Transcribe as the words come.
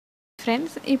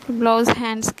Friends ఇప్పుడు blouse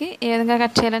హ్యాండ్స్కి ఏ విధంగా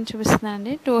కట్ చేయాలని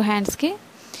చూపిస్తున్నానండి. 2 హ్యాండ్స్కి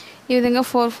ఈ విధంగా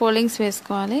 4 ఫోల్డింగ్స్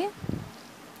వేసుకోవాలి.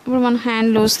 ఇప్పుడు మనం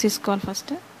హ్యాండ్ లూజ్ తీసుకోవాలి.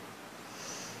 ఫస్ట్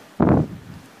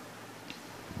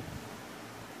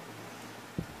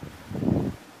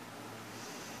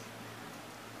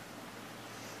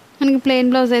మనకి ప్లెయిన్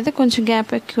బ్లౌజ్ అయితే కొంచెం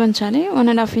గ్యాప్ ఎక్కువ ఉంచాలి,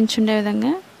 1.5 ఇంచ్ ఉండే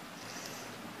విధంగా.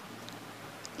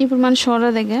 ఇప్పుడు మన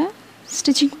షోల్డర్ దగ్గర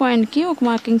స్టిచ్చింగ్ పాయింట్కి ఒక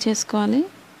మార్కింగ్ చేసుకోవాలి.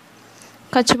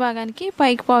 ఖర్చు భాగానికి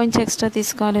పైకి 1/2 ఇంచ్ ఎక్స్ట్రా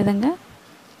తీసుకోవాలి విధంగా.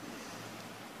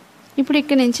 ఇప్పుడు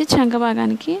ఇక్కడ నుంచి చంక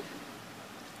భాగానికి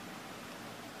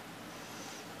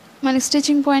మనకి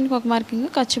స్టిచ్చింగ్ పాయింట్కి ఒక మార్కింగ్,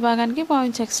 ఖర్చు భాగానికి 1/2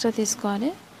 ఇంచ్ ఎక్స్ట్రా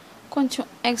తీసుకోవాలి. కొంచెం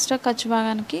ఎక్స్ట్రా ఖర్చు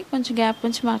భాగానికి కొంచెం గ్యాప్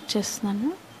ఉంచి మార్క్ చేస్తున్నాను.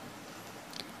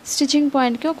 స్టిచ్చింగ్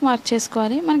పాయింట్కి ఒక మార్క్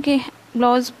చేసుకోవాలి. మనకి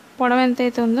బ్లౌజ్ పొడవు ఎంత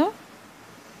అయితే ఉందో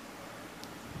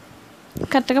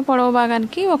కరెక్ట్గా పొడవు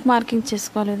భాగానికి ఒక మార్కింగ్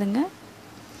చేసుకోవాలి విధంగా.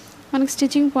 మనకి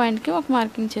స్టిచ్చింగ్ పాయింట్కి ఒక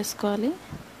మార్కింగ్ చేసుకోవాలి.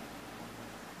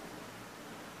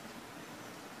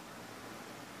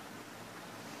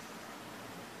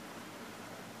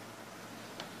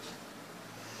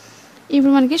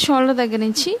 ఇప్పుడు మనకి షోల్డర్ దగ్గర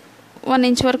నుంచి 1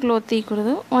 ఇంచ్ వరకు లోతు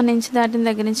తీయకూడదు. 1 ఇంచ్ దాటిన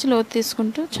దగ్గర నుంచి లోతు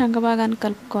తీసుకుంటూ చంక భాగాన్ని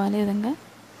కలుపుకోవాలి ఈ విధంగా.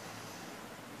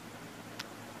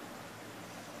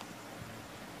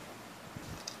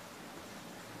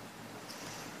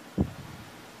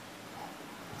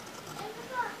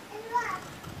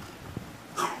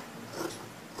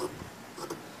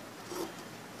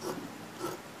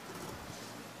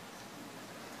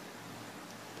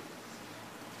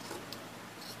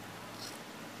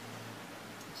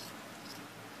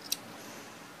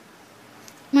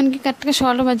 మనకి కరెక్ట్గా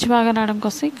షోల్డర్ మధ్య భాగం రావడం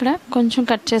కోసం ఇక్కడ కొంచెం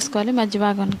కట్ చేసుకోవాలి. మధ్య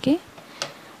భాగానికి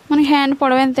మనకి హ్యాండ్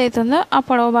పొడవు ఎంత అవుతుందో ఆ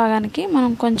పొడవు భాగానికి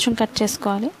మనం కొంచెం కట్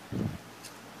చేసుకోవాలి.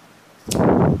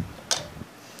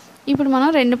 ఇప్పుడు మనం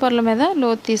 2 పొరల మీద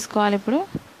లోతు తీసుకోవాలి. ఇప్పుడు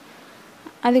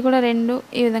అది కూడా 2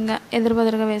 ఈ విధంగా ఎదురు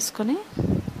బదురుగా వేసుకొని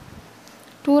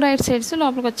 2 రైట్ సైడ్స్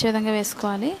లోపలికి వచ్చే విధంగా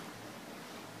వేసుకోవాలి.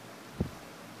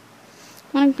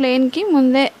 మనకి ప్లెయిన్కి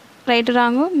ముందే రైట్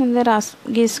రాంగ్ ముందే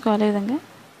గీసుకోవాలి ఈ విధంగా.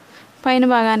 పైన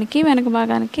భాగానికి వెనక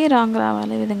భాగానికి రాంగ్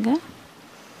రావాలి ఈ విధంగా.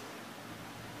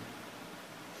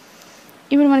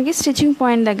 ఇప్పుడు మనకి స్టిచ్చింగ్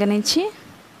పాయింట్ దగ్గర నుంచి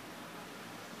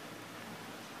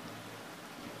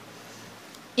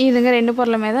ఈ విధంగా 2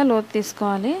 పొరల మీద లోతు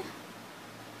తీసుకోవాలి.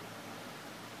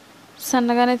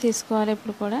 సన్నగానే తీసుకోవాలి.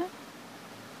 ఇప్పుడు కూడా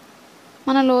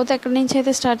మన లోతు ఎక్కడి నుంచి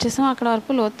అయితే స్టార్ట్ చేసామో అక్కడ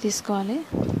వరకు లోతు తీసుకోవాలి.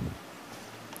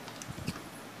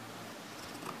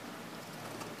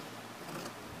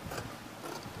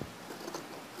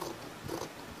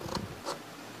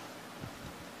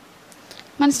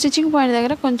 మన స్టిచ్చింగ్ పాయింట్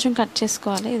దగ్గర కొంచెం కట్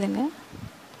చేసుకోవాలి ఈ విధంగా.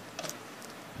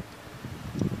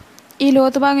 ఈ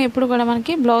లోతు భాగం ఎప్పుడు కూడా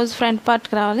మనకి బ్లౌజ్ ఫ్రంట్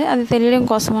పార్ట్కి రావాలి. అది తెలియడం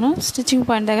కోసం మనం స్టిచ్చింగ్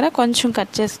పాయింట్ దగ్గర కొంచెం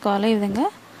కట్ చేసుకోవాలి ఈ విధంగా.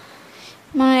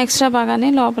 మనం ఎక్స్ట్రా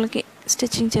భాగాన్ని లోపలికి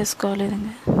స్టిచ్చింగ్ చేసుకోవాలి ఈ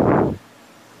విధంగా.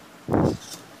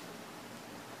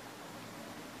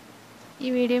 ఈ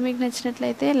వీడియో మీకు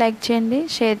నచ్చినట్లయితే లైక్ చేయండి,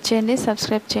 షేర్ చేయండి,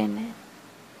 సబ్స్క్రైబ్ చేయండి.